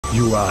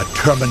You are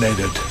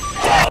terminated.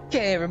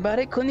 Okay,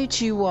 everybody,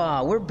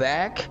 konnichiwa. We're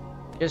back.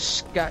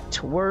 Just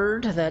got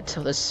word that,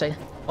 let's say,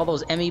 all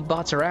those EMMI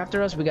bots are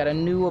after us. We got a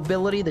new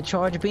ability, the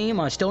charge beam.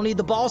 I still need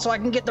the ball so I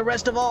can get the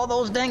rest of all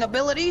those dang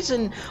abilities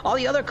and all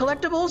the other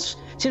collectibles.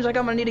 Seems like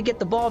I'm gonna need to get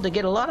the ball to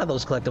get a lot of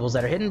those collectibles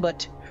that are hidden,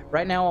 but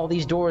right now all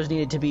these doors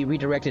needed to be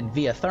redirected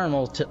via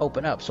thermal to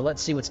open up. So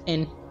let's see what's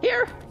in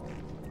here.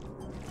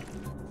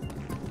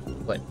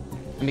 What?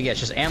 Let me guess,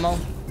 just ammo?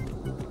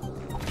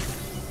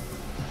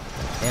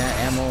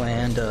 Yeah, ammo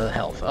and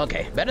health.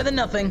 Okay, better than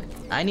nothing.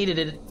 I needed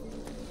it.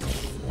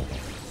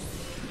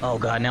 Oh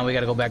god, now we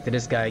gotta go back to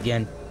this guy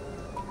again.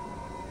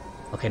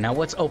 Okay, now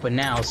what's open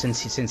now?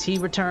 Since he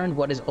returned,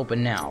 what is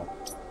open now?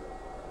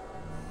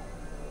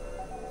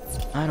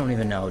 I don't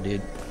even know,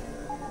 dude.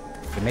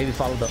 Okay, maybe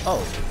follow the...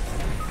 Oh!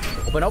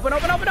 Open, open,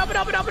 open, open, open,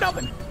 open, open,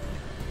 open!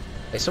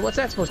 Okay, so what's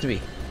that supposed to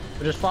be?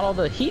 We'll just follow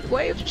the heat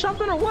waves or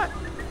something, or what?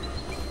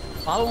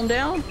 Follow him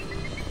down?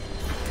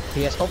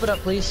 Yes, open up,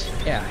 please.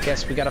 Yeah, I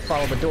guess we gotta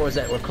follow the doors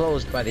that were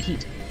closed by the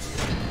heat.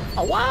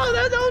 Oh, wow!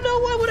 I don't know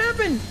what would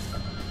happen!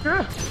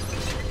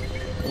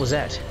 What was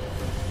that?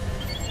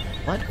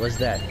 What was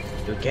that?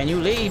 Dude, can you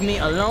leave me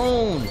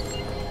alone?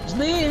 Just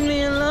leave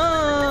me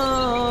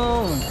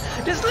alone!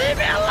 Just leave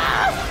me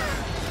alone!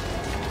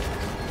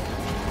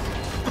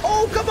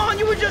 Oh, come on!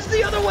 You were just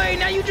the other way!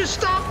 Now you just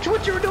stopped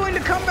what you were doing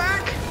to come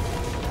back?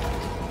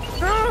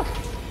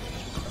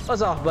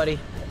 Buzz off, buddy.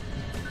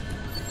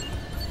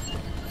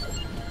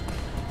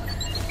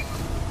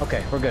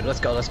 Okay, we're good.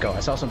 Let's go, let's go. I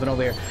saw something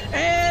over here.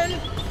 And...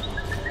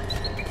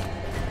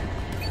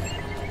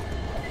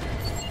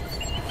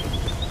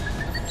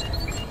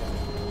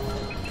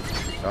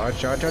 Charge,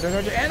 charge, charge,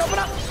 charge, and open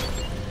up!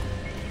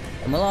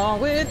 Come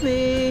along with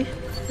me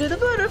to the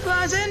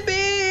butterflies and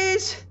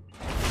bees!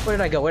 Where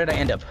did I go? Where did I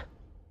end up?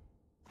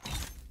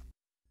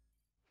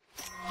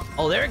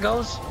 Oh, there it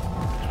goes.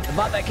 The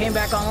bot that came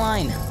back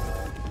online.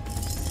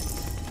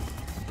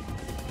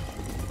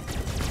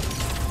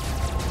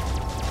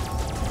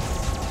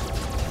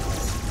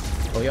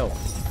 Oh, yo.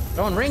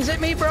 Throwing rings at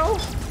me, bro?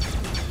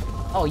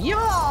 Oh,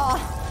 yeah!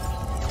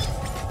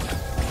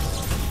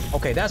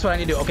 Okay, that's what I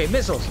need to do. Okay,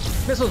 missiles.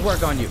 Missiles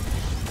work on you.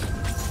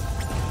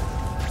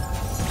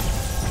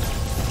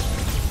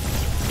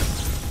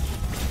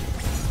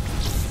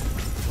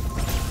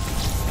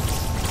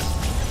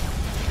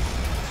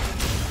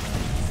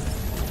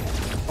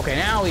 Okay,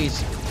 now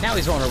he's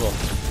vulnerable.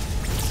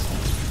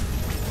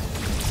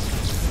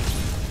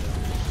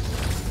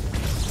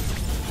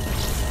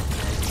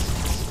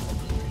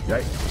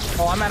 Right.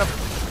 Oh, I'm out of...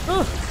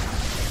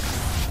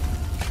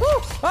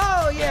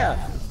 Oh, yeah!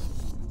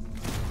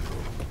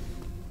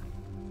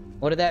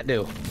 What did that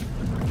do?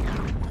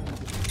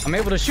 I'm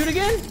able to shoot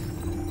again?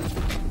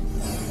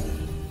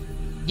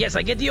 Yes,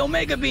 I get the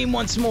Omega Beam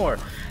once more.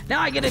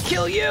 Now I get to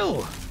kill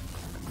you!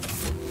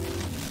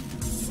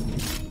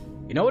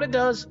 You know what it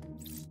does?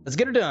 Let's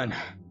get her done.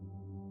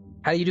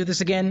 How do you do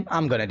this again?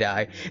 I'm gonna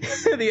die.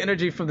 The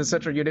energy from the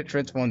central unit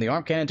transformed the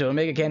arm cannon to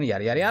Omega Cannon,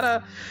 yada yada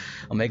yada.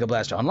 Omega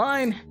Blaster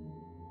online.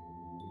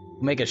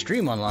 Omega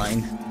Stream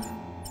online.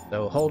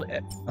 So hold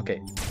it.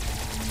 Okay.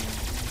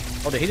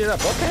 Hold it, heat it up,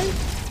 okay.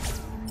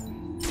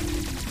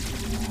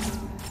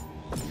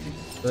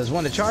 So there's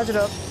one to charge it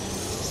up.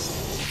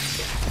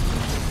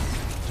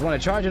 There's one to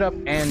charge it up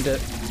and...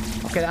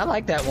 okay, I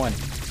like that one.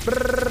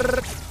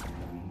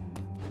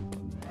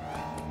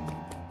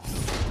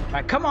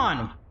 Alright, come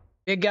on,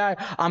 big guy.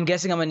 I'm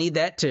guessing I'm gonna need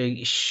that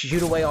to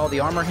shoot away all the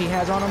armor he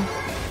has on him.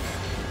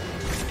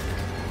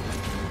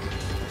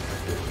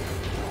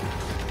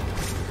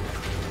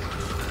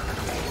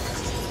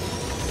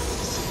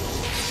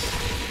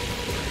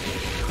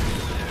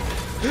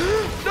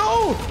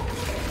 No!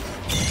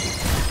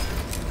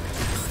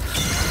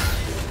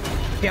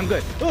 Okay, I'm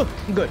good.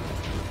 I'm good.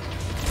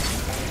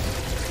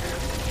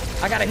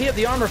 I gotta heat up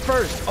the armor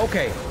first.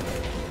 Okay.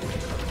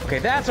 Okay,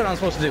 that's what I'm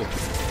supposed to do.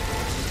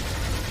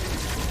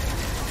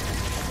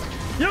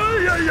 Yeah.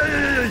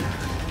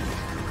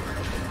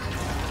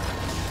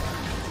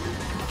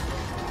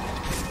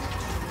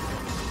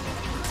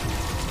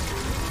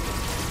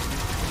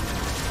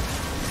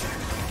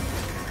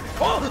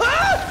 Oh!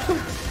 Ah!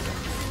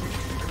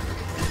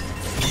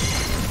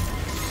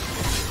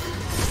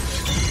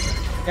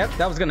 Yep,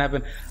 that was gonna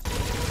happen.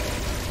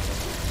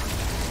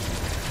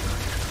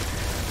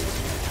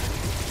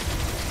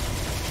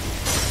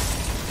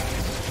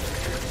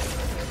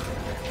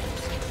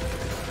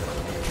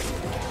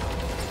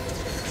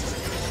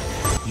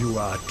 You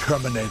are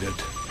terminated.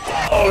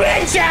 Oh,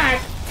 headshot!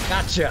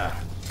 Gotcha.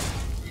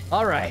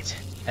 All right,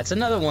 that's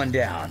another one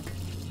down.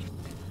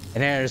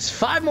 And there's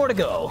 5 more to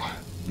go.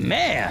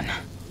 Man,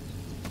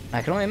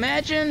 I can only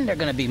imagine they're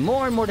gonna be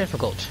more and more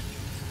difficult.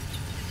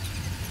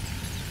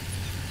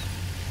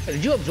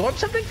 Did you absorb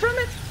something from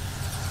it?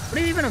 What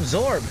did you even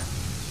absorb?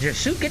 Did your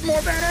suit get more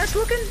badass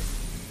looking?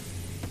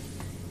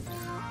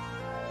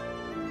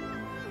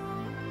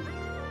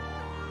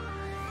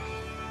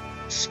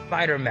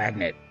 Spider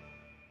magnet.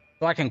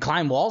 So I can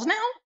climb walls now?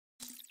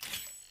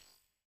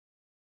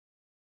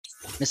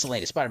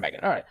 Miscellaneous spider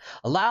magnet. All right.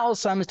 Allows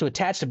Samus to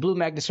attach the blue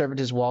magnet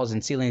surfaces, walls,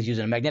 and ceilings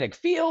using a magnetic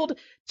field.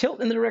 Tilt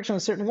in the direction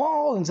of certain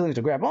walls and ceilings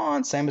to grab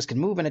on. Samus can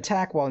move and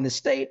attack while in this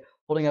state,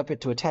 holding up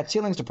it to attach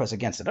ceilings to press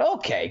against it.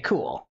 Okay,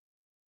 cool.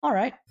 All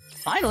right.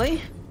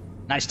 Finally.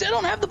 And I still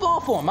don't have the ball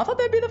form. I thought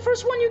that'd be the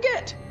first one you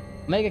get.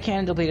 Mega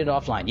cannon deleted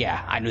offline.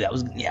 Yeah, I knew that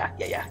was... Yeah.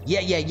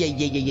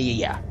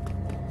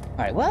 All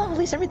right, well, at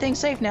least everything's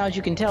safe now, as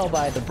you can tell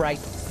by the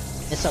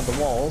brightness of the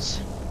walls.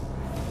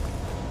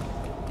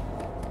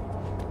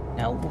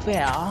 Now,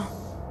 where?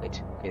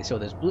 Wait. Okay, so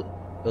there's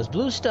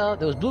blue stuff.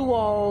 Those blue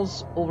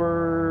walls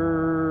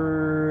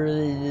over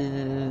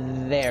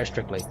there,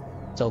 strictly.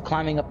 So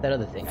climbing up that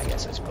other thing, I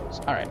guess. I suppose.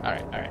 All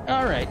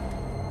right.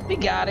 We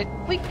got it.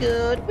 We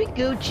good. We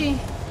Gucci.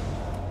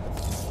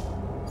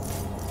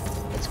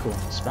 That's cool.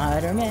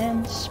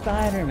 Spider-Man.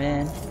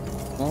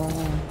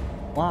 Oh,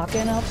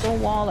 walking up the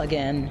wall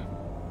again.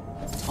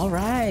 All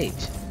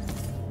right.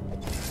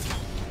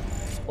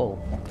 Oh,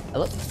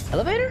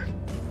 elevator?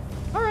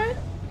 All right.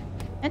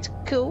 That's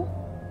cool.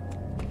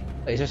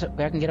 Wait, is there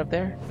something I can get up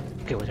there?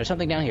 Okay, was there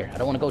something down here? I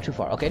don't want to go too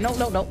far. Okay, no.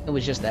 It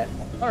was just that.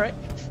 All right.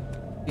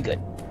 Be good.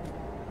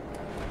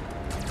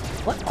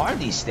 What are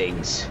these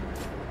things?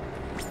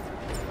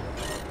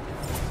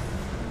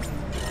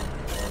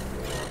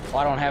 Oh,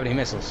 I don't have any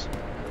missiles.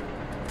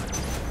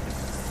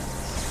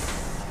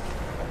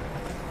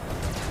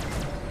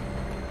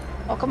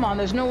 Oh, come on.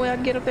 There's no way I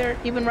can get up there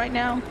even right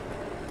now.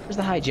 Where's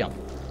the high jump?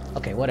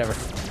 Okay, whatever.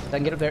 I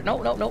can get up there. No.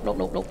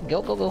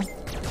 Go.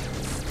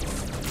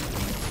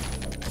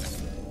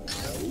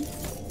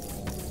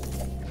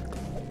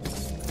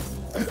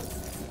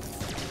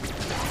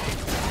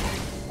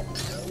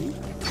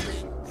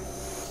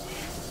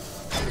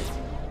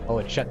 Oh,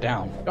 it shut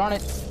down. Darn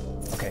it.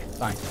 Okay,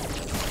 fine.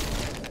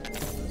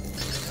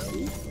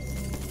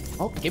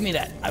 Oh, give me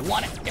that. I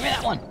want it. Give me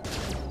that one.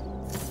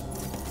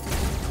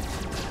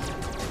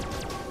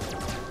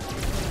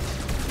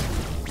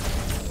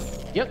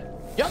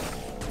 Yep, jump.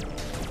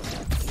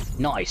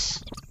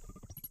 Nice.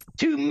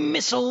 2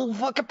 missile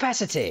for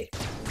capacity.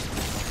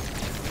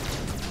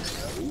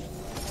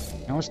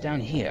 Now it's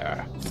down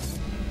here.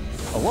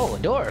 Oh, whoa, a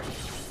door.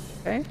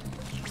 Okay.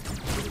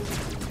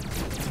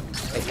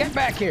 Hey, get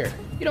back here.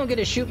 You don't get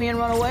to shoot me and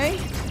run away.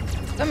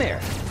 Come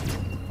here.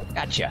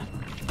 Gotcha.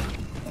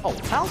 Oh,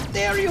 how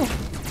dare you?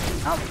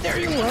 How dare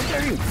you?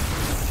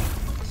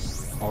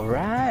 All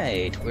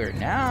right, we're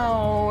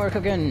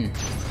cooking.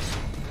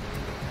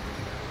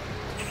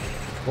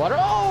 Water.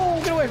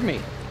 Oh, get away from me.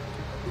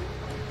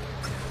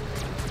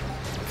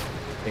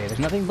 Okay, there's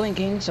nothing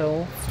blinking,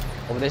 so...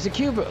 Oh, there's a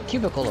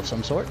cubicle of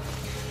some sort.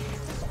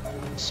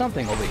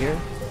 Something over here.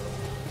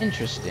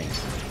 Interesting.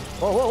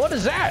 Whoa, what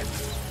is that?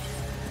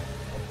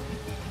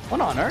 What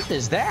on earth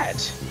is that?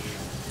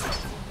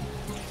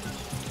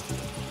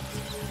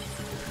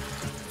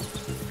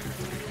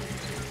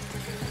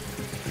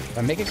 Did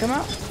I make it come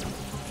out?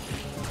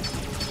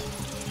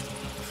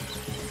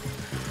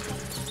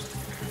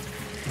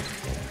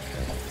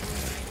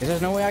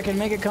 There's no way I can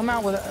make it come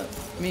out with a...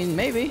 I mean,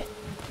 maybe.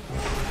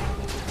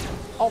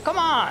 Oh, come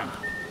on!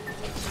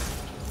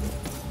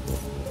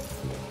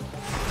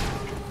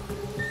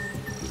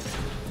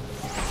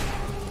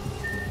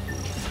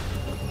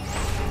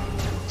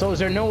 So is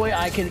there no way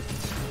I can...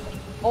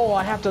 Oh,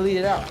 I have to lead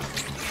it out.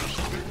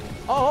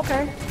 Oh,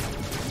 okay.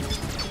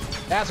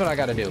 That's what I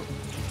gotta do.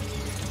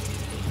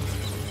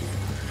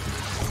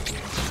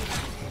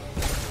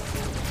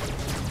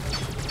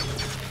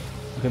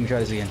 Let me try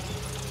this again.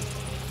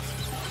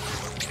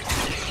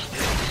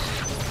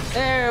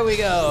 There we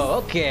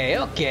go. Okay,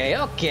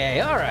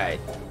 all right.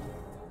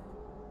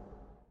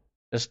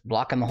 Just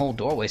blocking the whole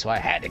doorway, so I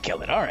had to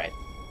kill it. All right.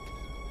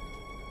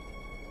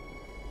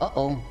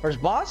 Uh-oh.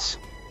 First boss?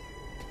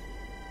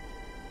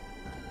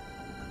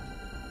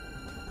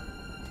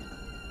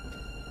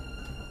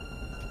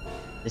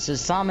 This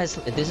is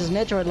Samus. This is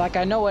Metroid like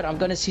I know it. I'm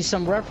gonna see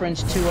some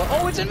reference to...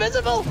 oh, it's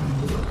invisible!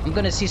 I'm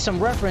gonna see some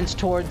reference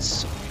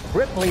towards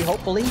Ripley,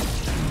 hopefully.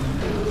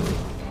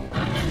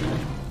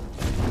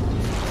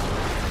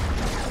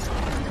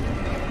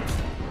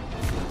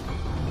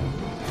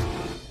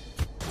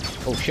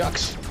 Oh,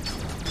 shucks.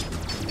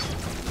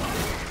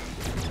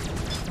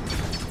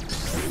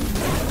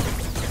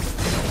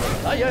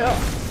 Oh, yeah.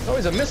 It's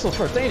always a missile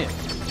first, ain't it?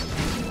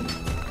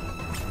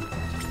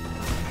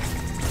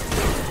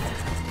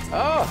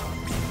 Oh!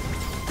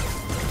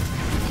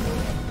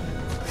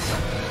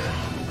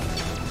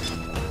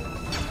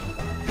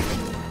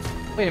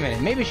 Wait a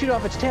minute, maybe shoot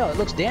off its tail. It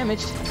looks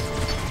damaged.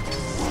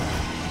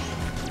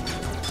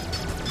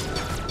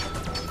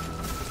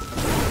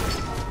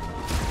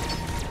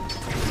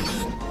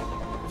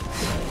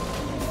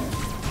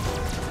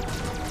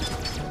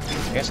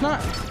 Guess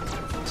not.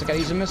 So I gotta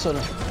use a missile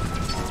to...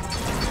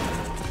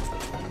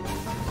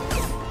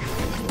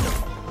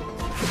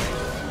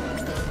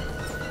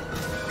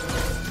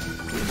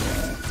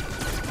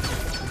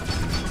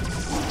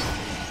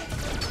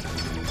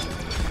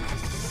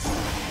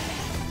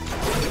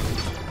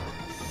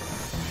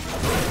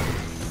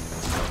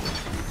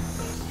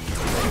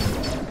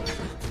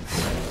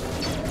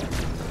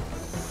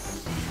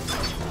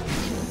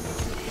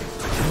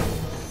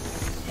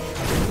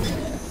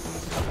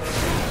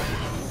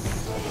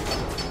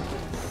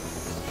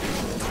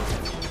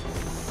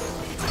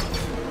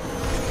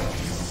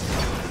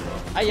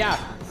 Hiya!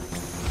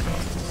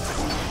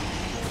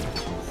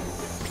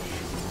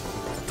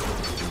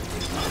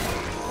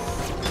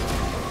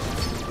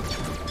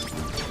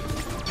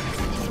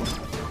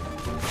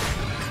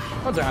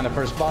 Don't die on the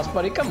first boss,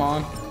 buddy. Come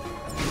on.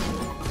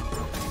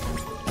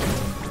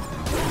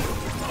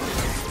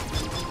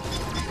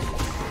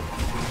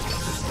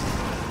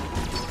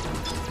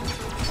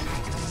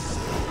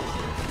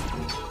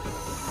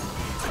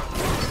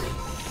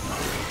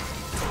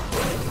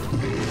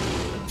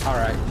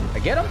 Alright. I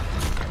get him?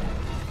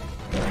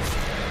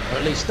 Or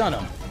at least stun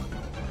him.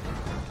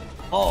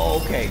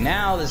 Oh, okay.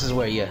 Now this is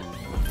where you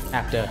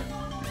have to...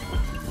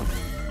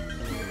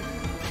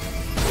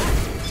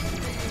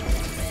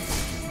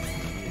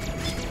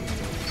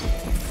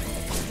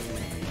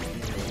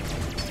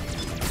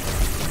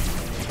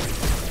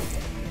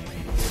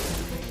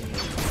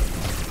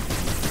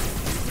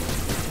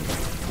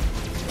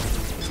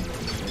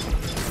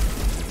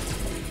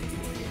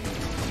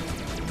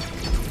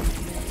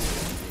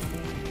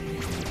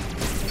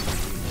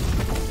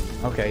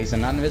 Okay, he's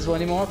not invisible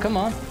anymore. Come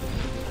on.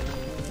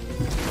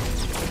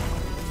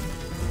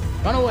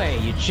 Run away,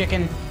 you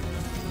chicken.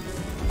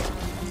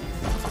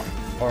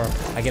 Or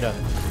I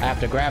have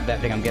to grab that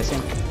thing, I'm guessing.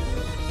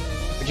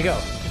 Where'd you go?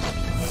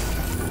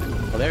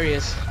 Oh, there he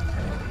is.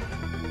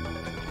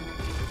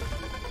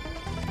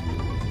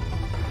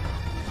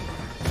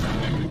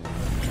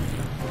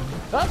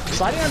 Oh,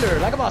 sliding under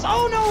like a boss.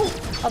 Oh no!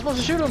 I was supposed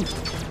to shoot him.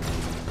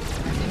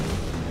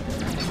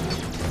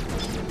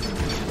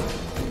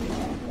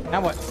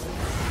 Now what?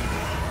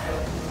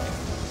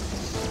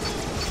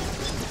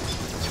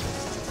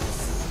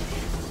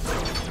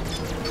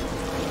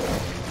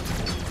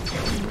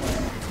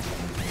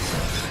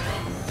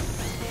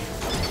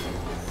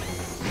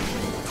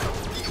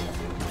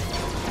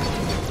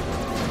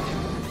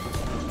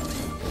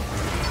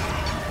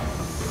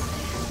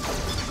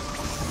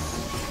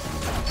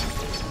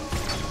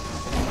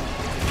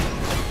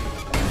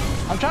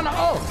 I'm trying to.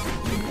 Oh!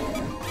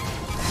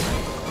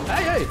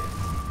 Hey, hey!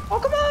 Oh,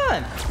 come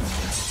on!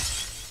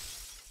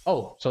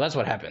 Oh, so that's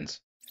what happens.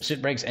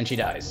 Shit breaks and she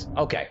dies.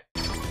 Okay.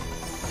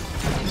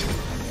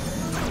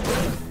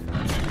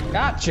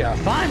 Gotcha!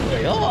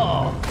 Finally!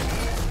 Oh!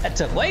 That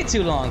took way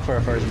too long for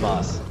a first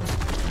boss.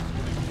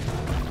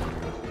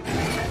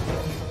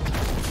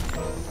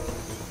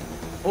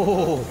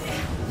 Oh!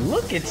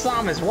 Look at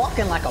Samus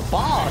walking like a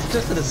boss,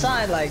 just to the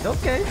side, like,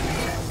 okay.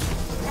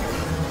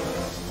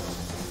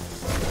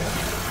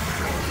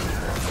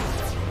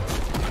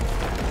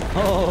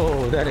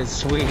 Oh, that is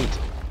sweet.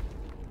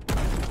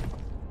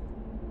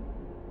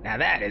 Now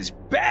that is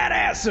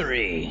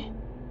badassery.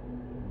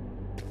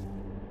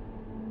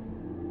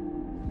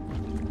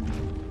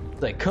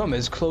 Like, come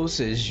as close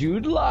as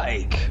you'd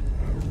like.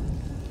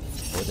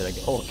 What did I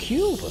get? Oh, a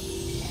cube. What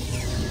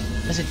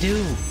does it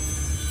do?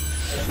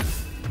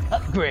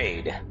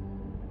 Upgrade.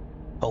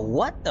 For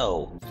what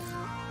though?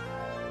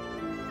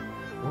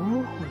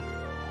 Ooh.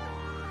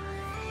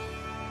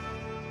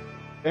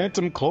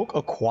 Phantom cloak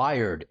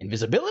acquired.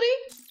 Invisibility?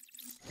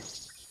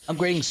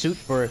 Upgrading suit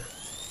for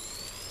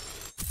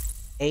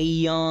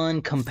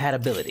Aeon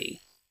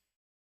compatibility.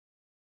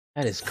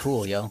 That is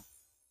cool, yo.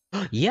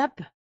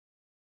 Yep.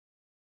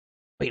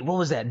 Wait, what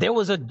was that? There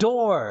was a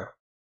door!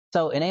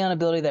 So, an Aeon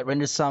ability that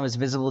renders Samus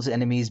visible to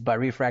enemies by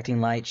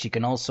refracting light. She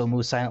can also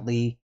move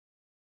silently.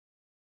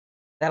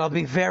 That'll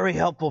be very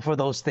helpful for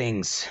those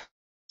things.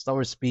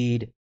 Slower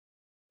speed.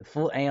 The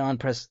full Aeon,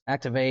 press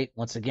activate.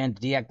 Once again,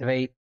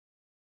 deactivate.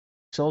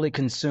 Slowly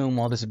consume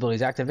while this ability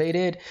is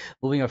activated.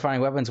 Moving or firing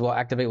weapons while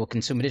activate will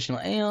consume additional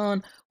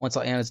Aeon. Once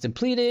all Aeon is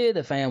depleted,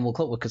 the fan will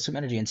consume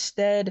energy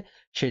instead.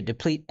 Should it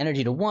deplete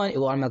energy to 1, it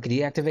will automatically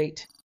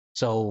deactivate.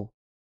 So,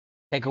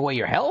 take away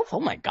your health? Oh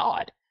my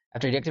god.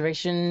 After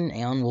deactivation,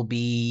 Aeon will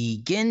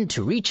begin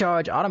to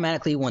recharge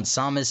automatically once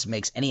Samus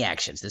makes any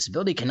actions. This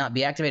ability cannot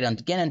be activated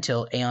again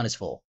until Aeon is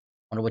full.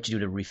 Wonder what you do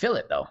to refill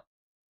it, though.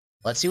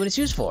 Let's see what it's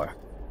used for.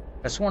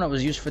 I sworn it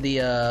was used for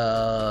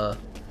the,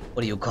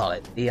 what do you call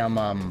it? The,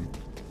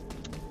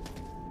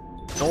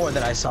 door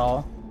that I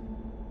saw.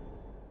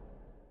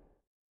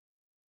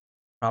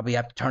 Probably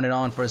have to turn it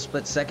on for a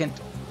split second.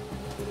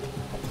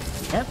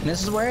 Yep, and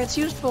this is where it's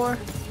used for.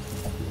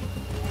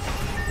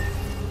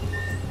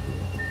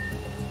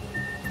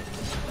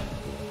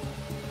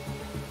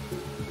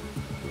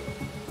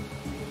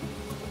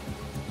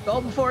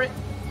 Go before it.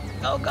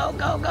 Go, go,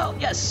 go, go.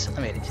 Yes, I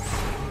made it.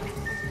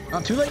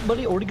 Not too late,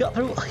 buddy. Already got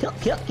through.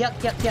 Yep.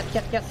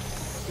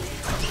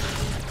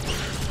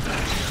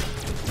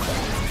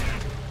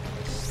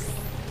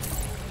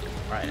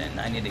 Alright, and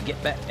I need to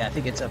get back. I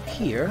think it's up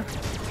here.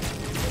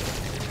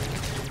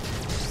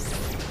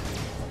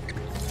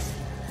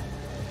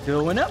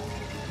 Going up.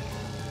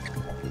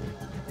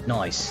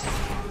 Nice.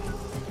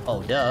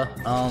 Oh, duh.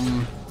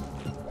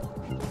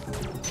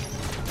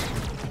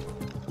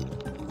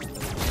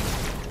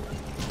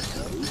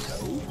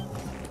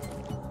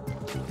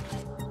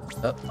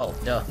 Oh,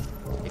 duh.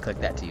 You click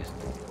that to use.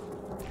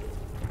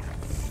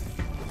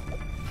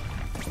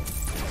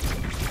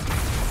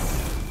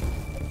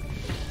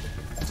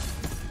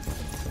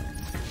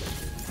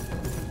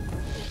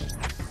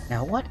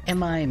 Now, what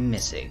am I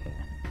missing?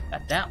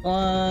 Got that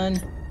one.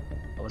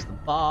 That was the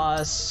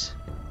boss.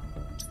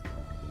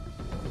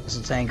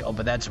 Missile tank. Oh,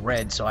 but that's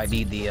red, so I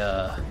need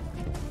the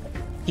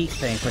heat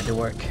thing for it to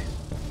work.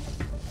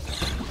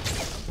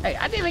 Hey,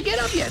 I didn't even get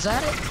up yet, is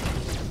that it?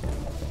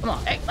 Come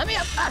on, hey, let me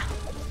up. Ah.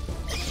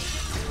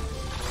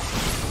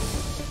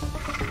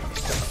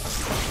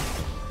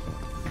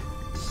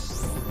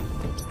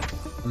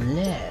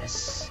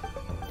 Unless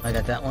I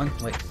got that one.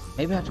 Wait,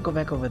 maybe I have to go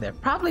back over there.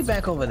 Probably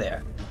back over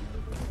there.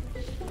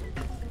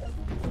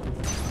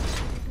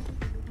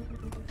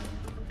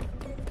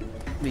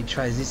 Let me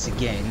try this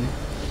again.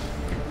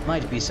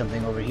 Might be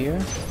something over here.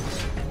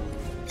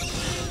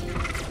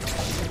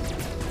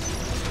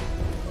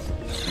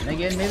 And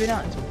again, maybe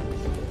not.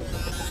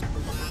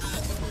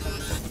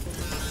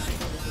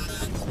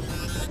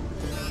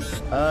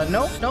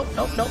 Nope.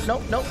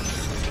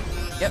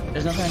 Yep,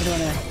 there's nothing I can do in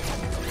there.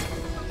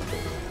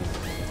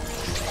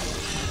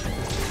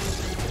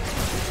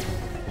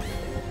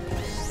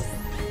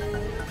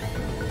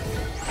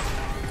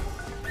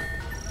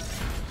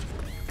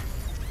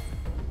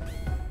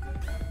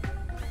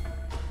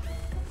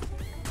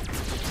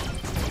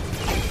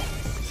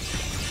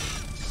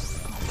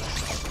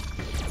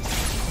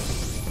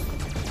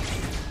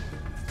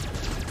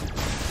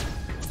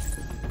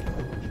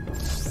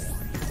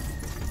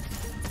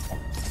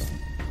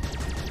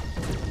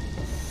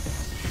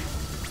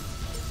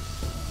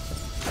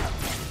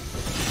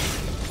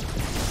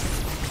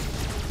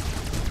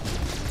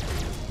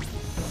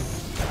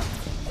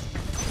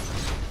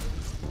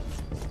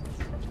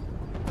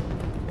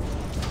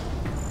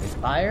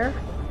 Fire?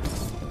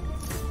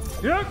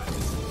 Yep!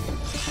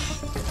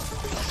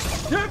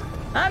 Yep!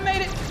 I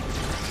made it!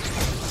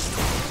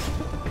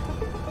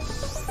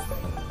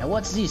 Now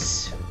what's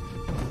this?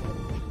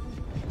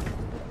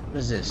 What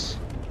is this?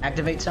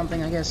 Activate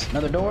something, I guess?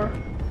 Another door?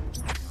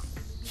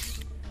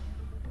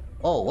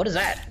 Oh, what is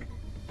that?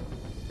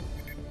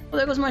 Oh,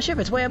 there goes my ship.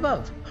 It's way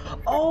above.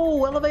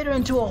 Oh, elevator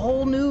into a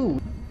whole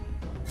new...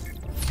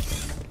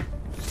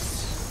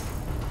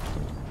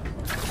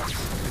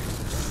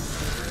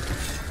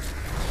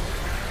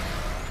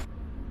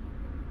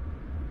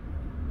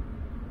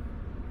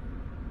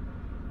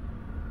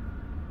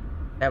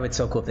 That would be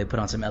so cool if they put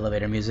on some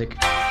elevator music.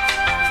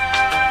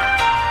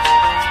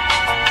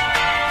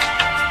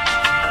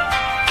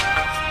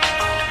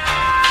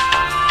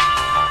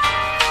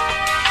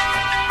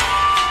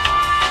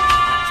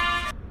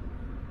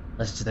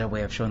 That's just their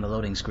way of showing the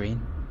loading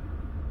screen.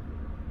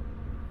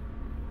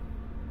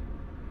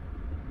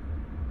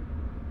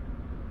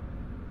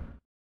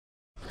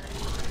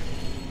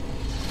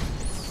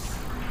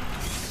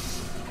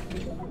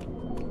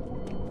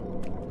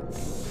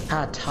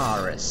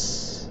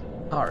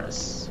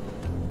 Taurus.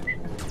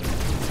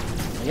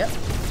 Yep.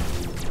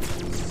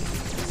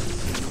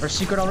 First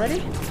secret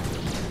already?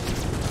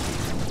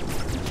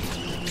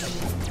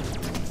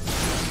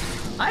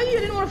 I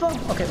didn't want to fall.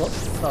 Okay, well,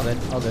 all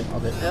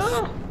good.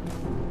 Oh.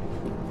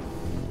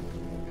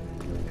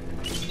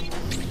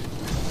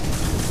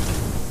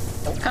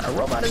 What kind of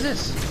robot is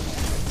this?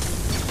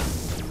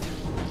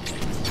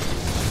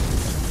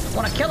 I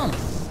want to kill him.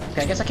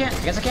 Okay, I guess I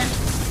can't.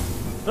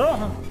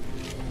 Oh.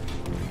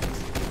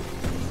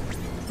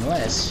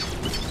 Unless...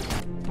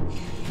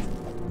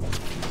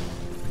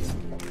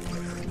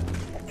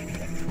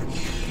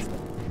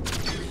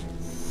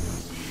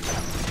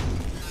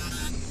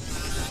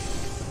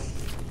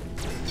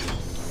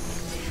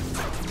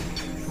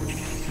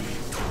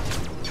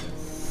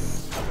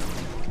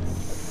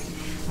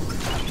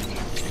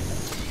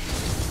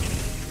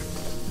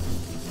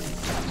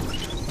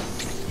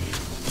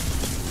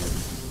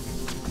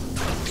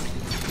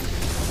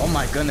 Oh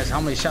my goodness,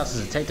 how many shots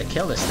does it take to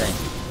kill this thing?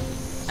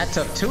 That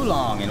took too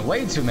long and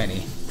way too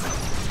many.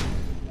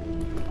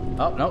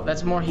 Oh, no,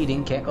 that's more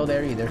heating. Can't go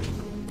there either.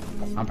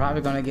 I'm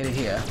probably gonna get it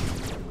here.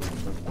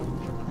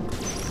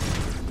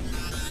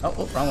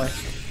 Oh, wrong way.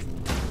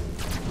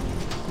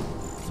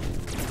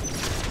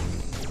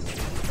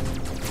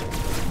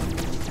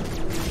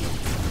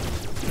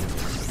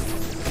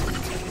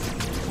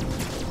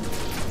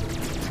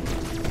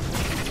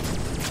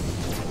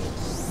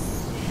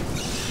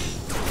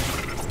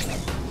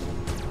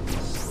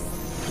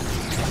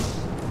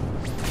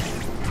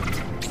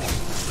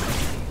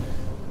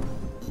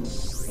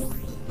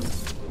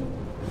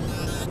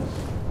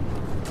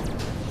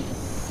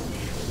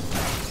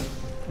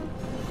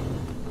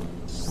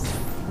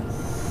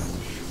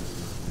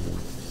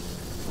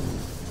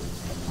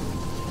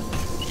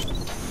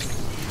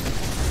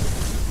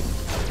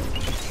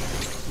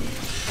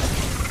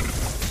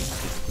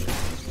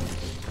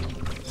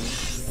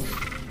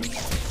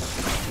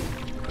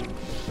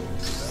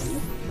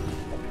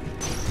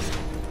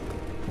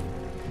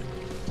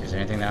 Is there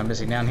anything that I'm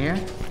missing down here?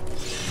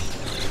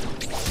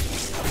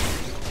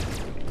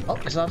 Oh,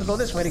 I still have to go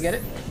this way to get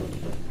it.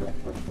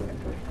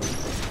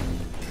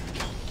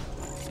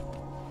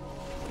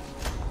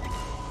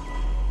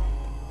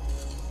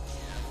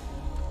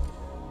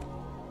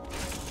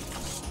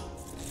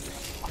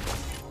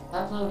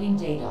 Uploading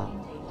data.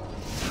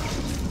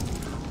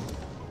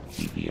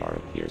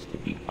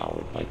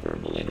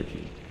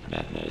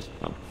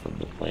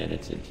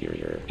 planet's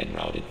interior and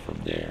route it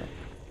from there.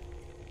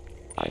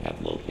 I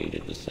have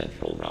located the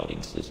central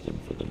routing system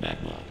for the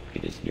magma.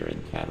 It is here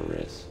in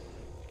Cataris.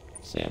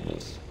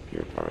 Samus,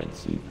 your current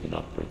suit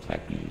cannot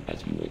protect you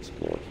as you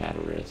explore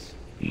Cataris.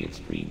 The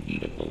extreme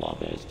heat of the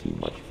lava is too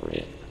much for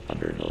it.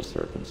 Under no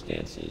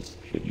circumstances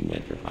should you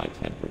enter high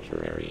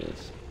temperature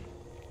areas.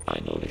 I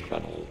know the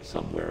shuttle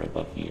somewhere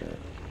above here.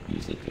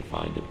 Use it to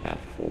find a path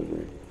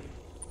forward.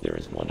 There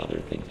is one other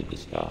thing to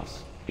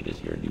discuss. It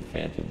is your new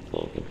Phantom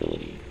Cloak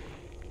ability.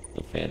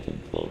 The Phantom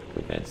Cloak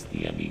prevents the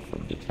EMMI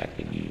from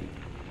detecting you.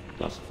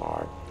 Thus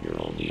far, your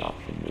only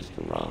option was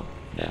to run.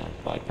 Now,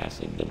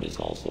 bypassing them is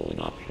also an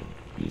option.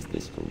 Use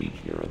this to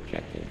reach your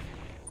objective.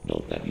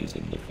 Note that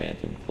using the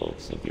Phantom Cloak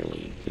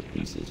severely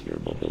decreases your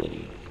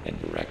mobility, and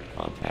direct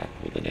contact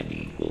with an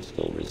EMMI will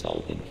still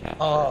result in capture.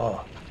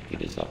 Oh.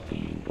 It is up to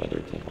you whether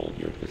to hold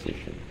your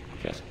position.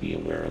 Just be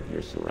aware of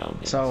your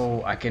surroundings.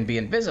 So I can be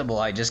invisible,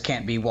 I just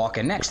can't be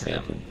walking next to The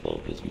them. Phantom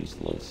Cloak is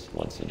useless.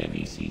 Once an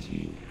EMMI sees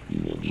you,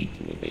 you will need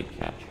to evade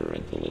capture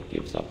until it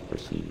gives up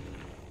pursuit.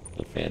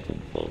 The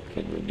Phantom Cloak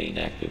can remain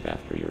active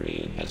after your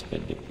aim has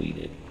been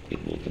depleted.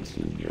 It will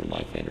consume your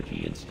life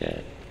energy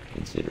instead.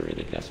 Consider it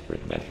a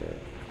desperate measure.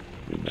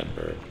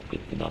 Remember,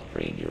 it cannot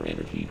drain your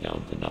energy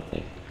down to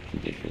nothing.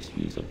 Judicious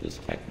use of this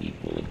technique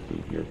will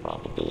improve your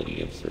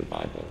probability of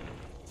survival.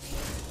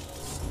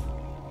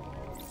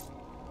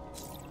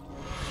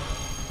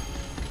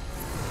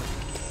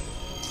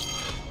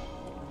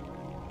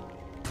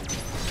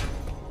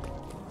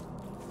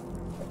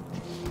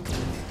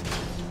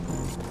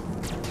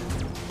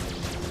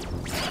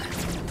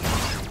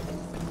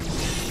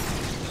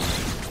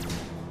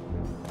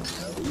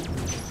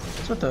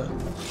 What the?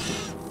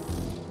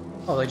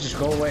 Oh, they just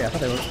go away. I thought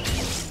they were...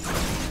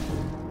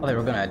 Oh, they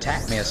were gonna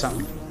attack me or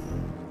something.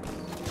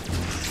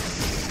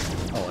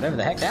 Oh, whatever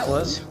the heck that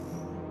was.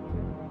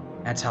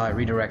 That's how I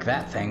redirect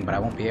that thing, but I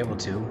won't be able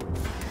to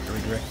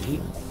redirect the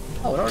heat.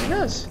 Oh, it already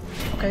does.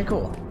 Okay,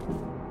 cool.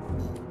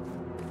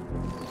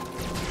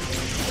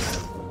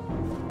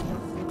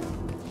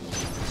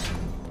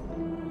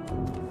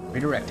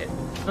 Redirect it.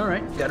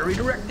 Alright, gotta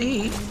redirect the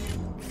heat.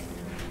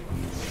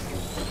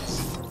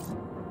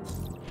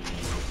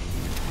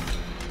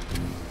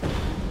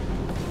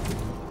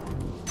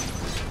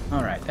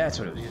 Alright, that's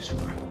what it was used for.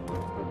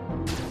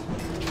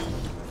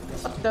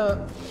 What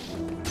the?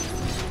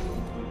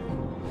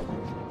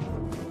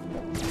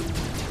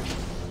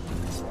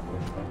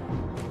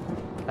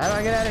 How do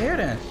I get out of here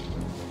then?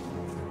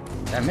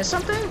 Did I miss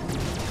something?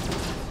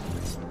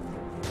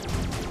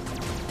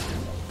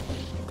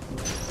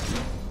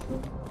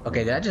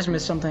 Okay, did I just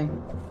miss something?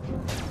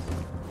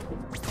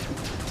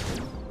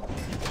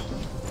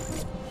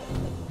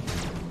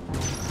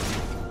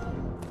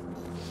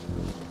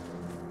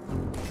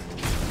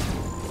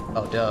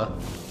 Oh, duh.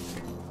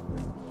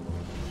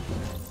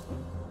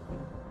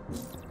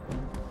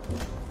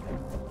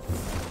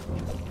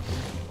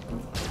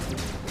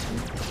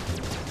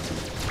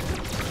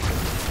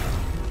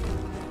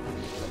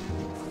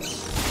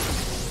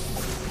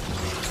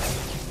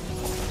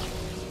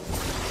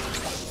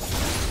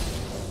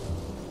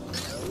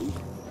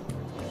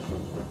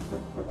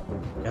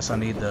 Guess I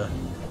need the...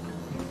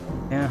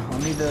 Yeah, I'll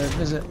need to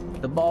visit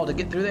the ball to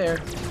get through there.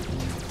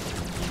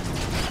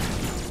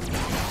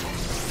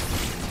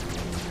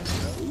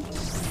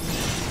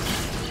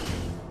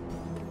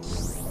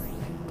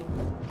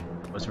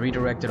 Was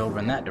redirected over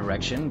in that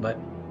direction, but...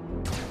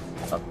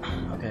 Oh,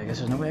 okay, I guess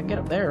there's no way I can get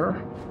up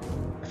there.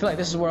 I feel like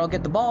this is where I'll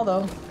get the ball,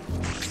 though.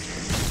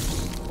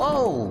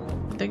 Whoa!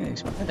 I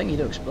think you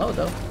do explode,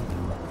 though.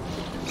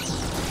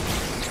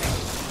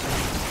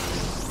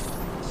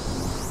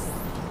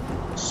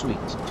 Sweet.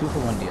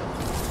 2-for-1 deal.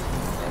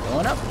 Okay,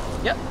 going up.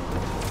 Yep.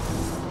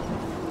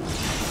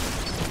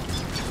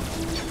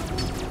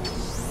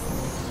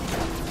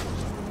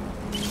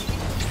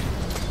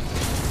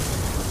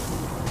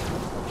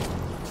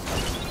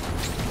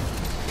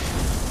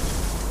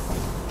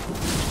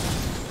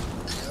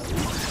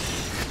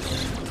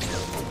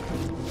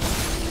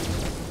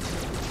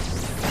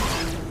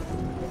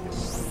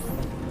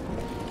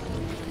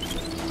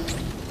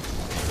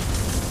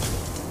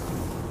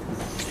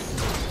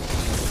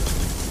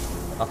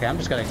 Okay, I'm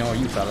just gonna ignore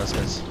you fellas,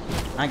 because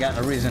I ain't got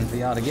no reason for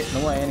y'all to get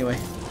in the way anyway.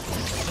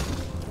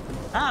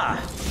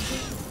 Ah!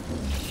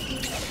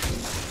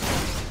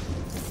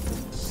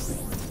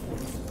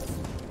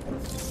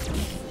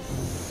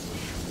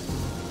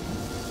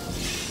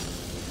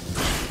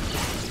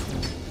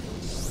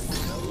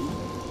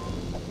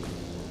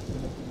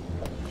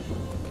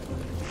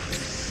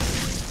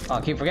 Oh,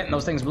 I keep forgetting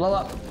those things blow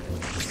up.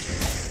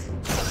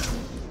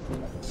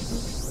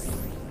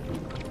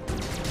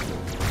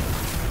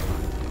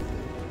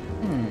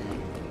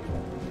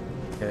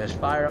 Okay, there's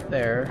fire up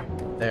there.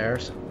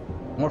 There's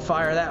more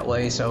fire that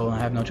way, so I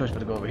have no choice but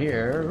to go over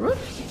here. Whoop.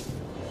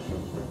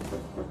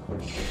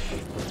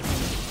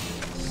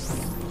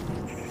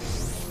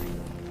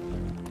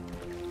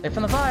 Safe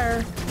from the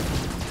fire.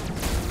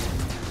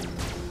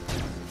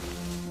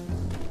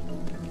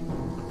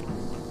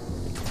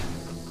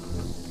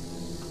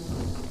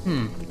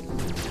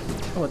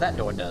 know what that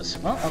door does.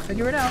 Well, I'll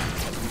figure it out.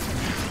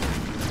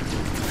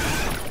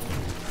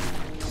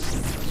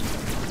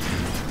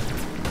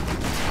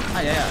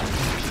 Oh, yeah.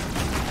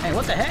 Hey,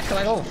 what the heck?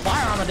 Like, oh,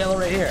 fire armadillo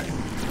right here.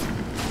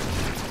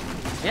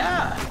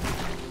 Yeah.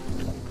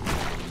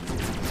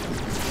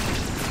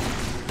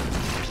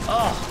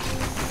 Oh.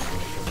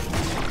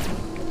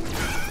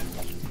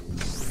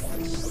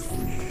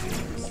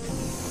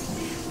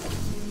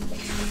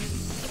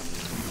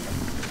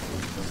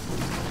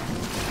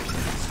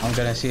 I'm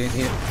gonna see it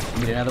here.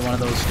 Need another one of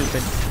those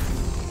stupid.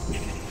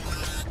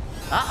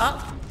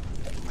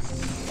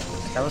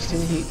 That was too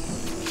heat.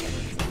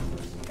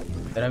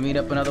 Better meet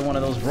up another one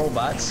of those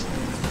robots.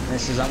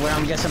 This is where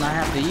I'm guessing I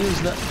have to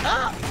use the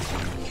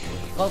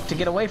cloak to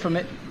get away from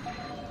it.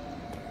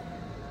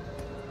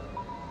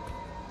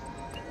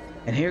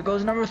 And here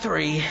goes number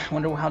 3.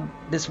 Wonder how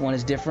this one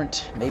is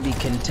different. Maybe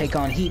can take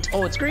on heat.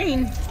 Oh, it's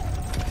green.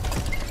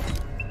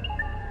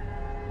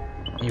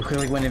 You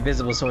clearly went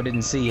invisible, so I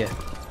didn't see you.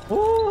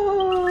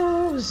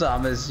 Ooh,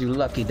 Samus, you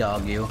lucky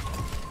dog, you.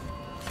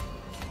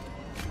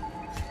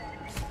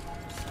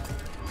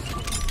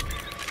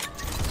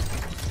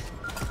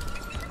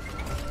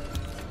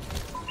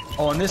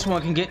 Oh, and this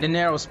one can get into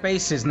narrow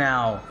spaces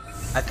now.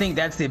 I think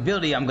that's the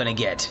ability I'm gonna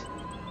get.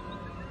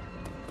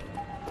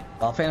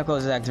 While Phantom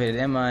Close is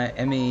activated,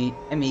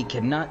 EMMI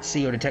cannot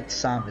see or detect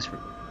Samus.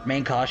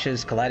 Remain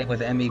cautious. Colliding with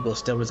the EMMI will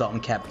still result in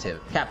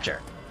capture.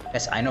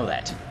 Yes, I know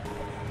that.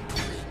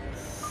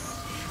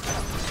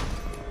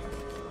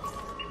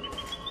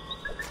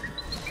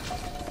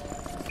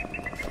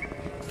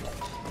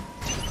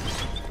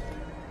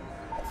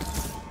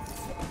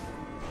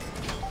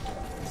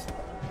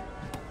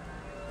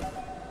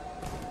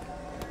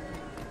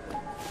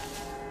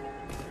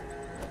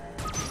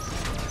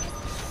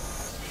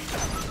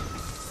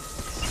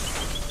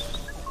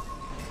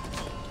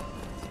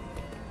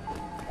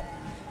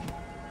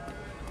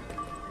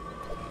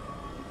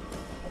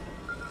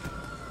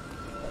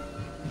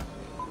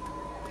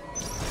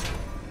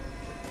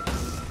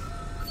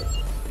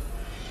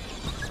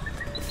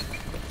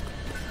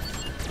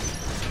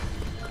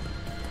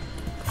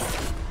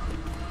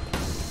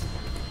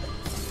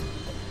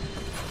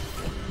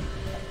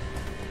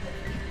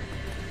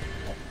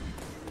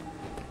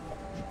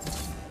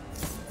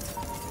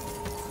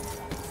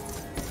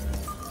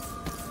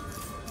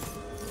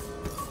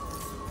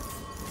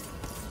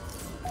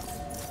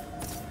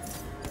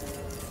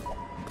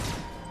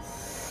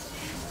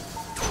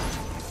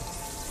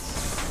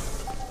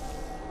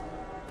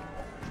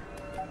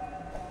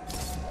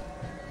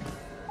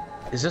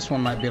 This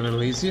one might be a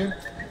little easier.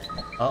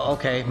 Oh,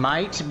 okay.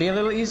 Might be a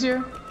little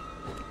easier.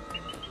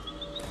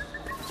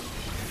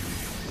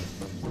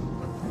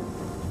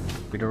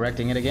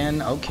 Redirecting it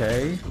again.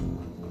 Okay.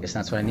 Guess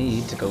that's what I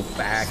need to go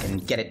back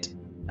and get it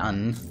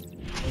done.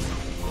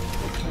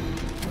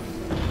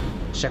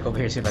 Check over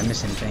here, see if I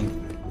miss anything.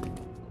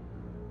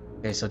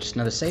 Okay, so just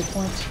another save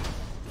point.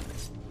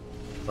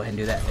 Go ahead and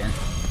do that then.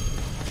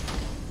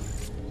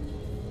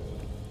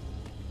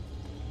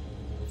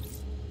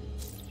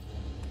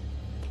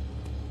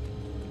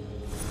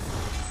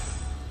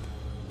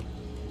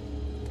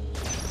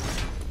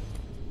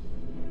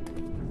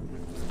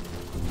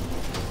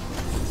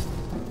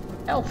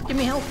 Health, give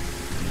me health.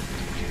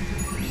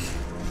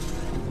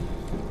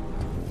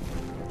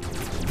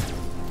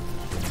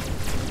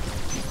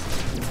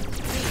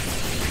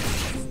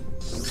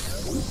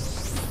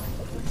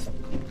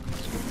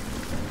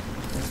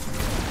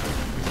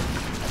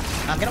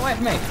 Now get away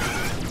from me.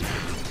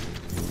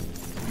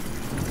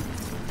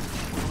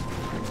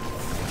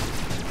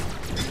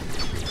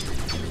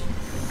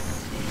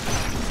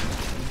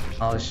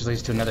 Oh, this just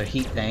leads to another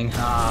heat thing.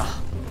 Ah.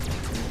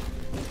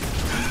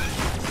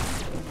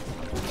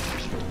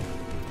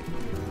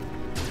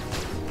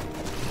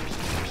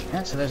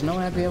 Yeah, so there's no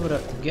way I'd be able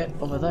to get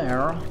over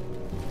there.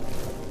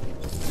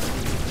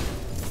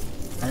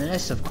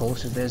 Unless, of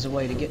course, if there's a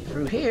way to get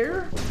through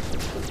here.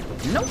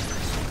 Nope.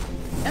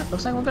 Yeah,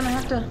 looks like we're gonna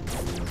have to...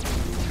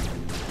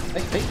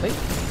 Wait.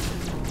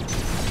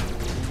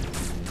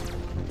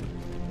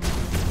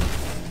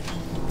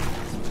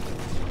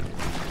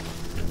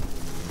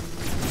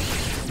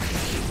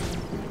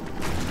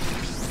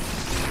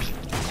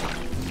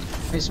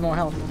 Need some more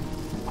health.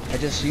 I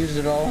just used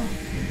it all.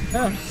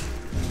 Yeah.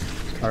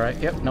 Alright,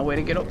 yep, no way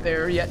to get up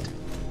there yet.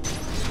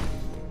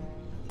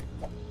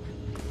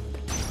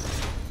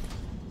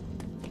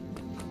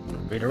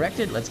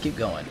 Redirected, let's keep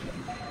going.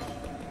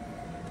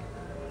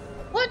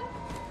 What?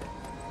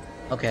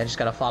 Okay, I just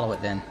gotta follow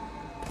it then.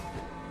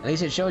 At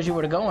least it shows you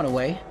where to go in a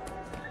way.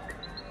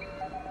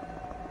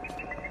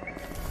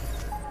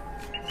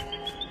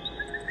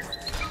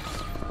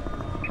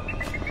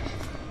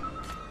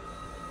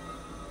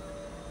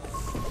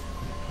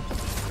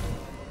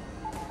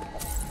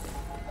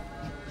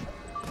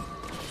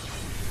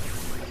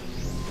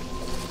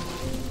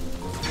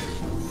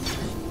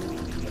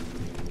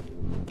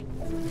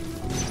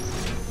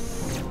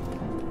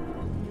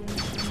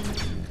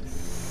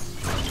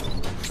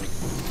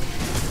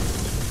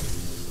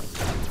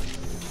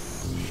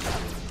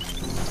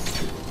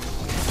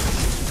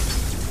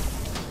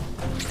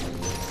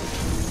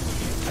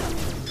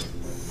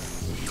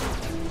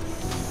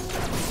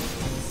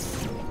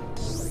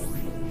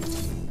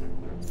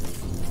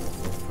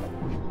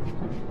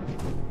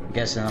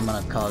 guessing I'm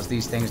gonna cause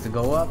these things to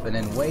go up, and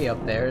then way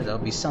up there, there'll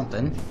be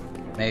something.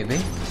 Maybe. It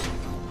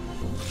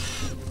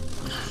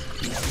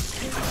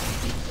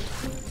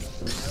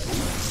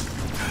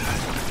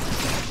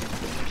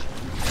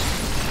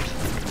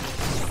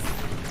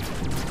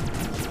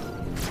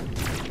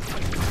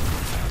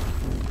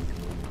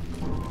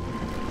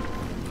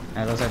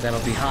looks like that'll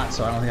be hot,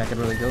 so I don't think I could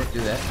really go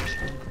do that.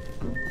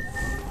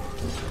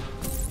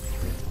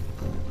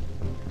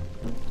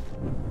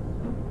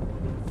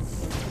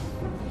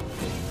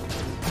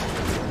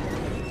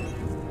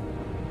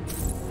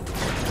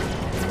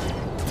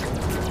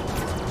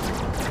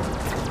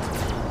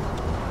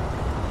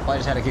 I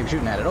just had to keep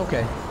shooting at it.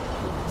 Okay.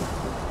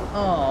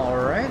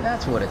 Alright,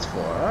 that's what it's for.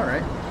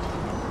 Alright.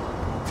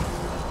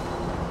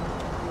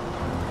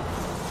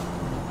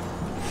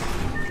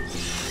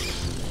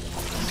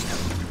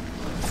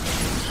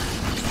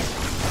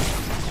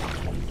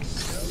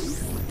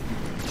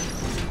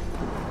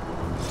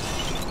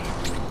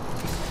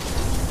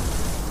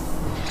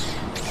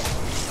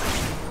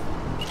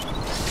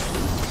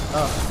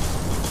 Oh.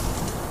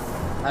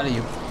 How do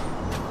you...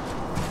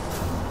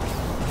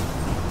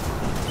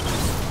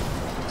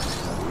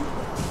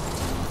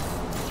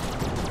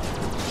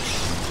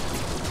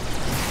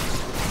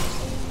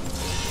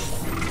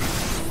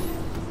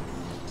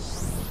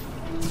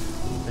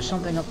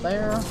 Something up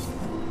there?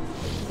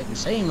 Didn't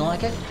seem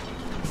like it.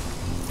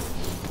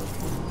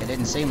 It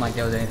didn't seem like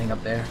there was anything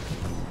up there.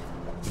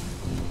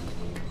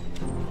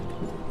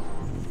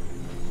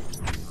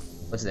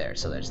 What's there?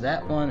 So there's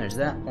that one, there's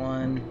that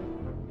one.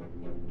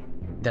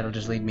 That'll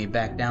just lead me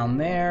back down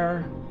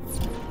there.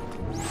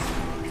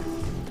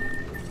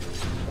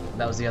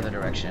 That was the other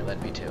direction it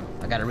led me to.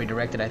 I gotta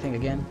redirect it, I think,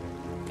 again.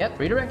 Yep,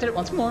 redirected it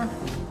once more.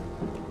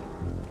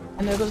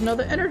 And there goes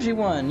another energy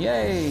one,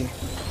 yay!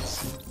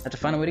 Have to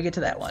find a way to get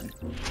to that one.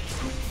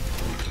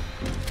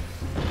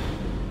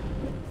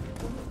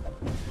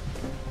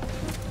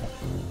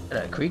 Is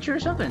that a creature or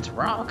something? It's a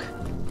rock.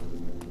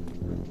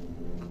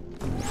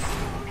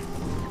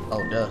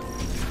 Oh, duh.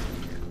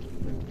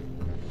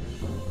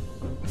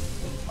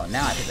 Oh,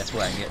 now I think that's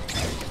where I can get.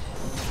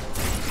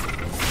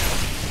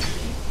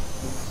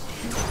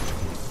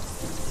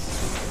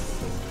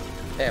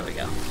 There we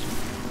go.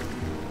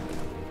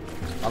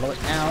 Follow it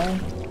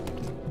down.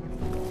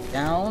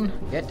 Down.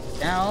 Get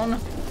down.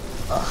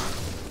 Ugh.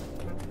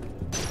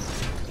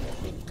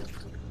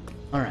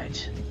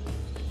 Alright.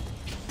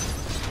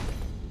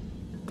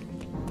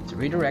 It's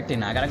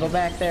redirecting. I gotta go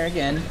back there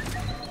again.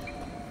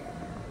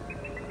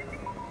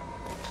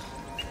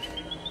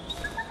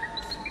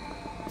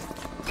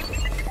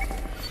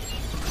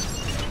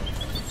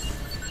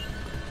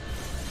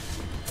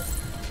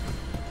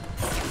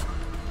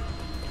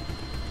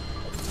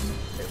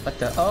 What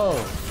the?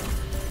 Oh!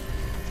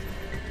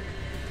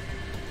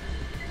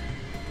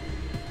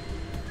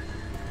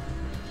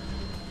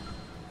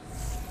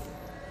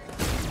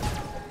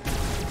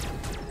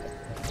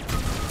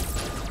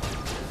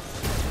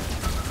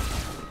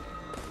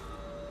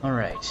 All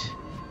right.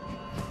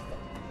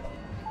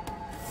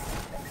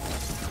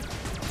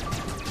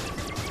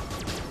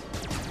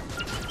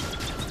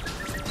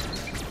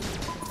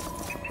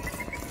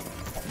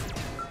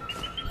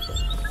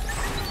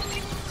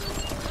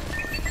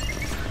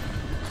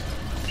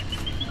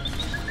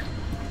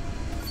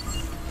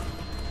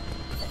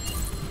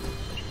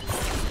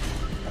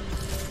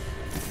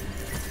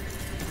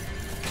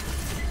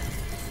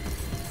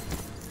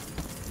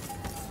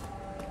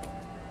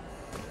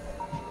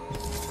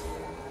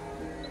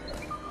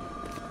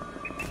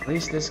 At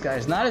least this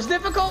guy's not as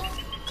difficult.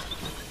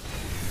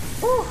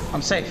 Whew,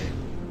 I'm safe.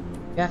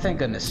 Yeah, thank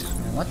goodness.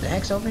 Man, what the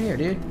heck's over here,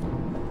 dude?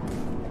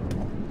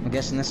 I'm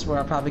guessing this is where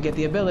I'll probably get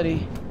the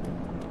ability.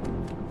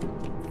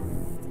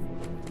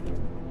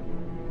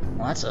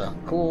 Well, that's a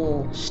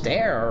cool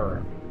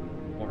stair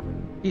or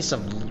piece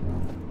of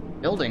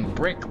building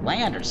brick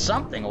land or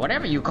something, or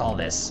whatever you call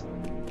this.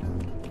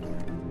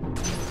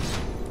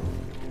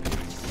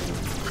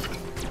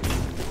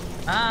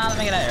 Ah, let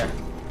me get out of here.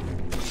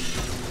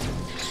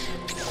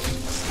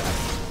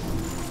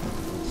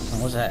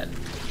 What's that?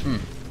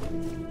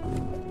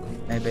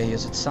 Maybe I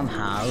use it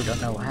somehow,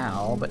 don't know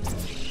how, but...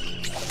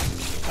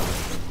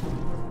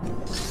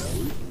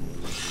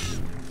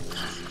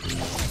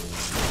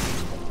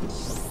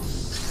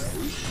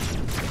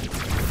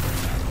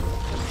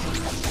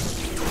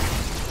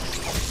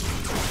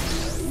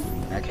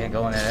 I can't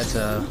go in there, that's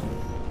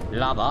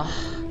lava.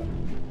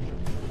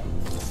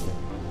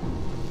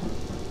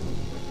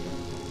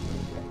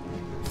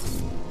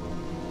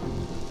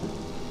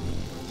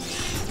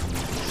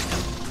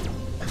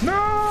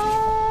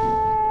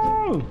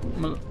 No!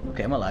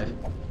 Okay, I'm alive.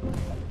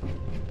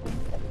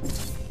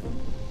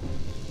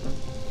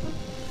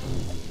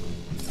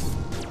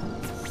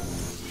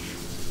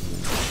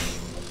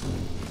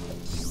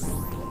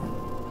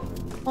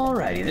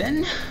 Alrighty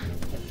then.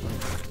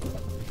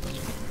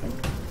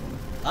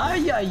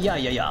 Ay, ay,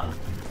 ay, ay, ay.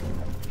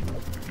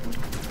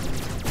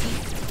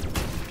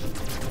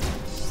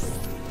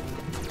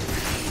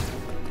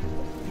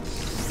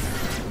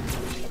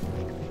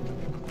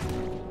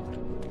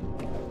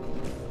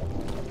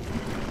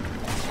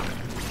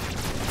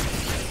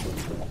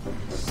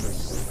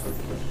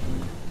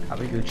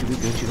 We Gucci, we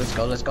Gucci. Let's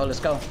go, let's go,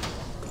 let's go.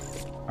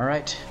 All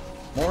right.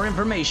 More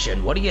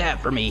information. What do you have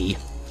for me?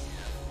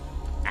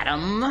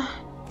 Adam.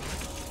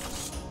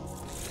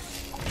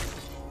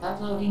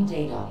 Uploading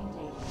data.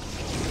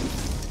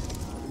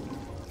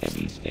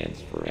 EMMI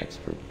stands for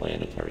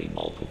Extraplanetary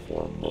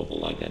Multiform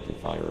Mobile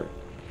Identifier.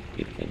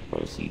 It can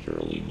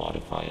procedurally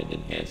modify and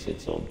enhance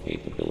its own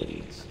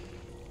capabilities.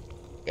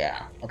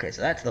 Yeah, okay,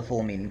 so that's the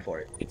full meaning for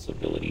it. Its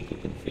ability to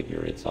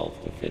configure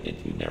itself to fit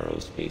into narrow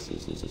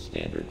spaces is a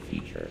standard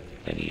feature.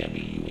 Any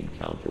EMMI you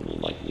encounter will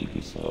likely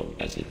do so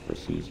as it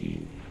pursues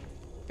you.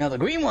 Now, the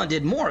green one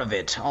did more of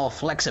it, all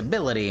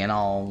flexibility and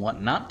all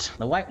whatnot.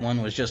 The white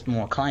one was just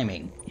more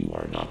climbing. You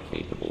are not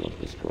capable of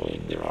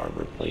destroying their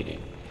armor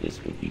plating.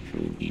 This would be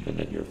true even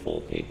at your full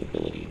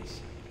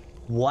capabilities.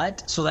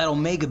 What? So that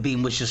Omega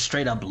Beam was just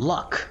straight up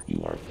luck.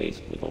 You are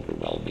faced with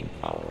overwhelming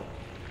power.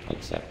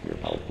 Accept your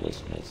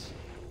helplessness.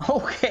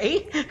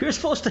 Okay, you're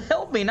supposed to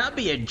help me, not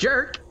be a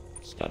jerk.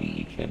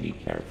 Study each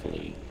EMMI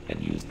carefully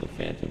and use the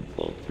Phantom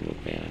Cloak to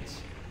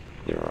advance.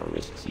 There are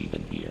risks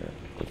even here.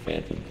 The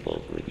Phantom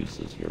Cloak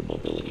reduces your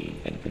mobility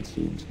and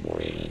consumes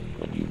more AN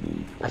when you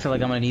move. I feel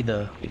like I'm gonna need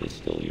the... It is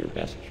still your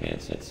best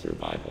chance at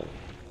survival.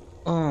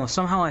 Oh,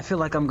 somehow I feel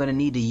like I'm gonna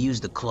need to use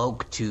the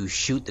cloak to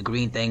shoot the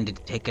green thing to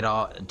take it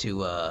off,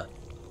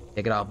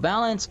 take it off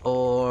balance,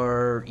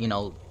 or, you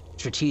know,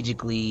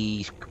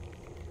 strategically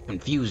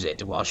confuse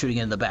it while shooting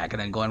it in the back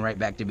and then going right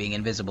back to being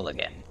invisible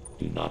again.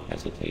 Do not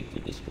hesitate to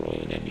destroy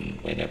an enemy.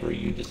 Whenever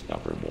you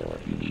discover more,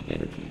 you need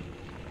energy.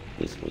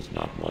 This was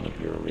not one of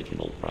your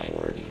original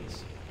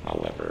priorities.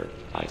 However,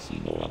 I see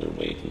no other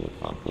way to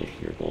accomplish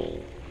your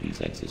goal.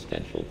 These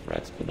existential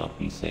threats cannot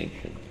be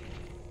sanctioned.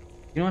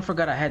 You know, I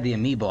forgot I had the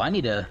amiibo. I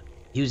need to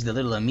use the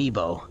little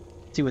amiibo.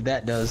 See what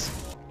that does.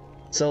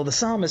 So the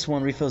Samus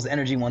one refills the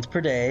energy once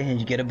per day, and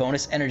you get a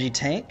bonus energy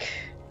tank.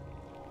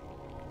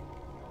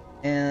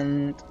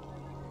 And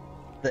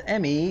the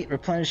EMMI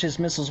replenishes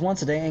missiles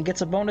once a day and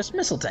gets a bonus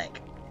missile tank.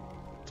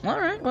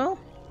 Alright, well.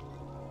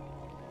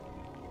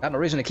 Got no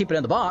reason to keep it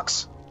in the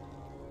box.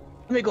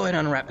 Let me go ahead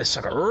and unwrap this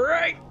sucker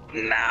right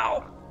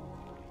now.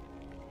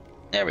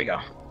 There we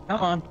go.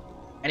 Come on.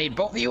 I need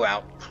both of you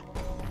out.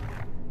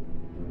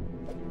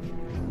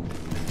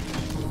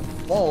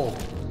 Whoa.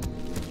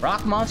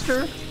 Rock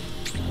monster?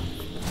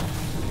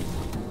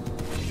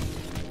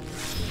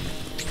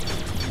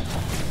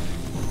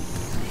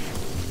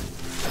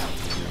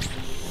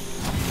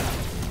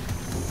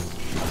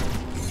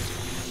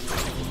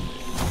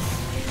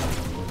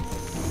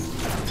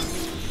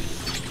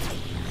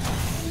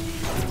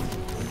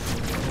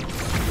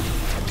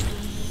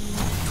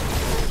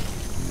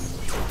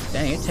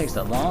 Dang, it takes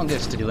the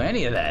longest to do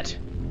any of that.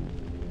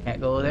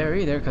 Can't go there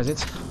either, because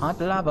it's hot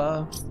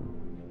lava.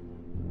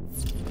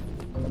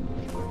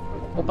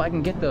 Hope I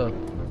can get the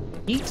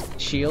heat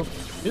shield,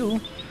 too.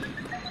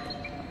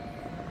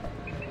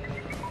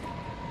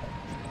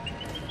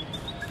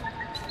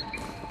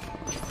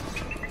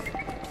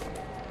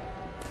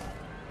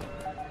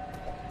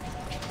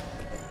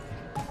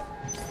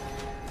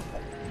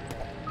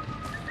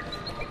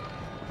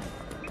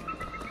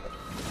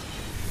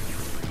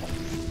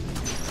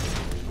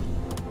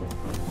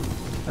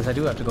 Because I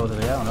do have to go to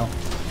the, I don't know.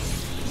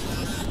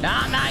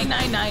 Nah, nine.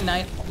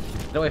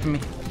 Get away from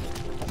me.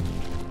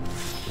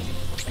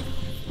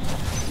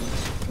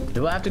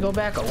 Do I have to go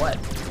back or what?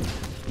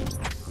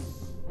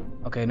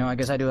 Okay, no, I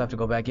guess I do have to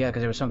go back. Yeah,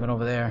 because there was something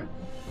over there.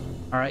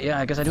 Alright, yeah,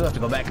 I guess I do have to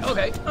go back.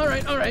 Okay,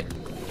 alright.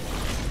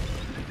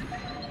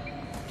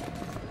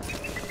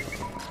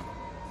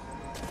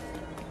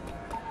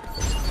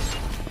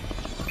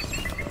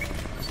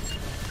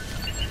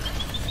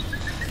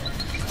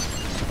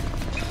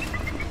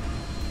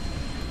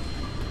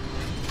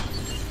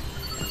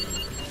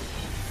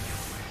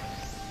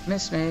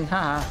 Miss me,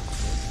 haha.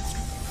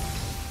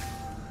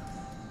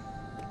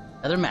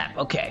 Another map,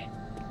 okay.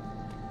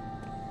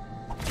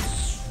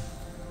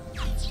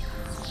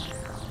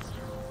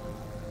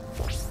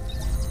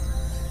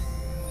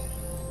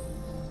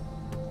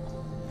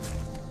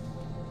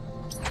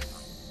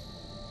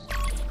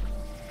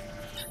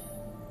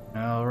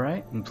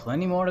 Alright, and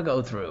plenty more to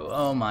go through.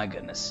 Oh my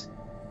goodness.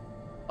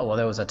 Oh, well,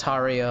 there was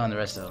Ataria and the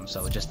rest of them,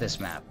 so just this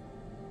map.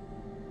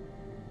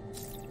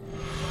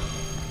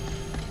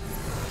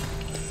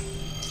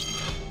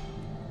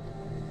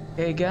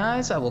 Okay,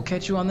 guys, I will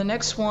catch you on the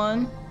next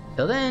one.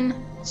 Till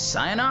then,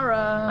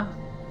 sayonara!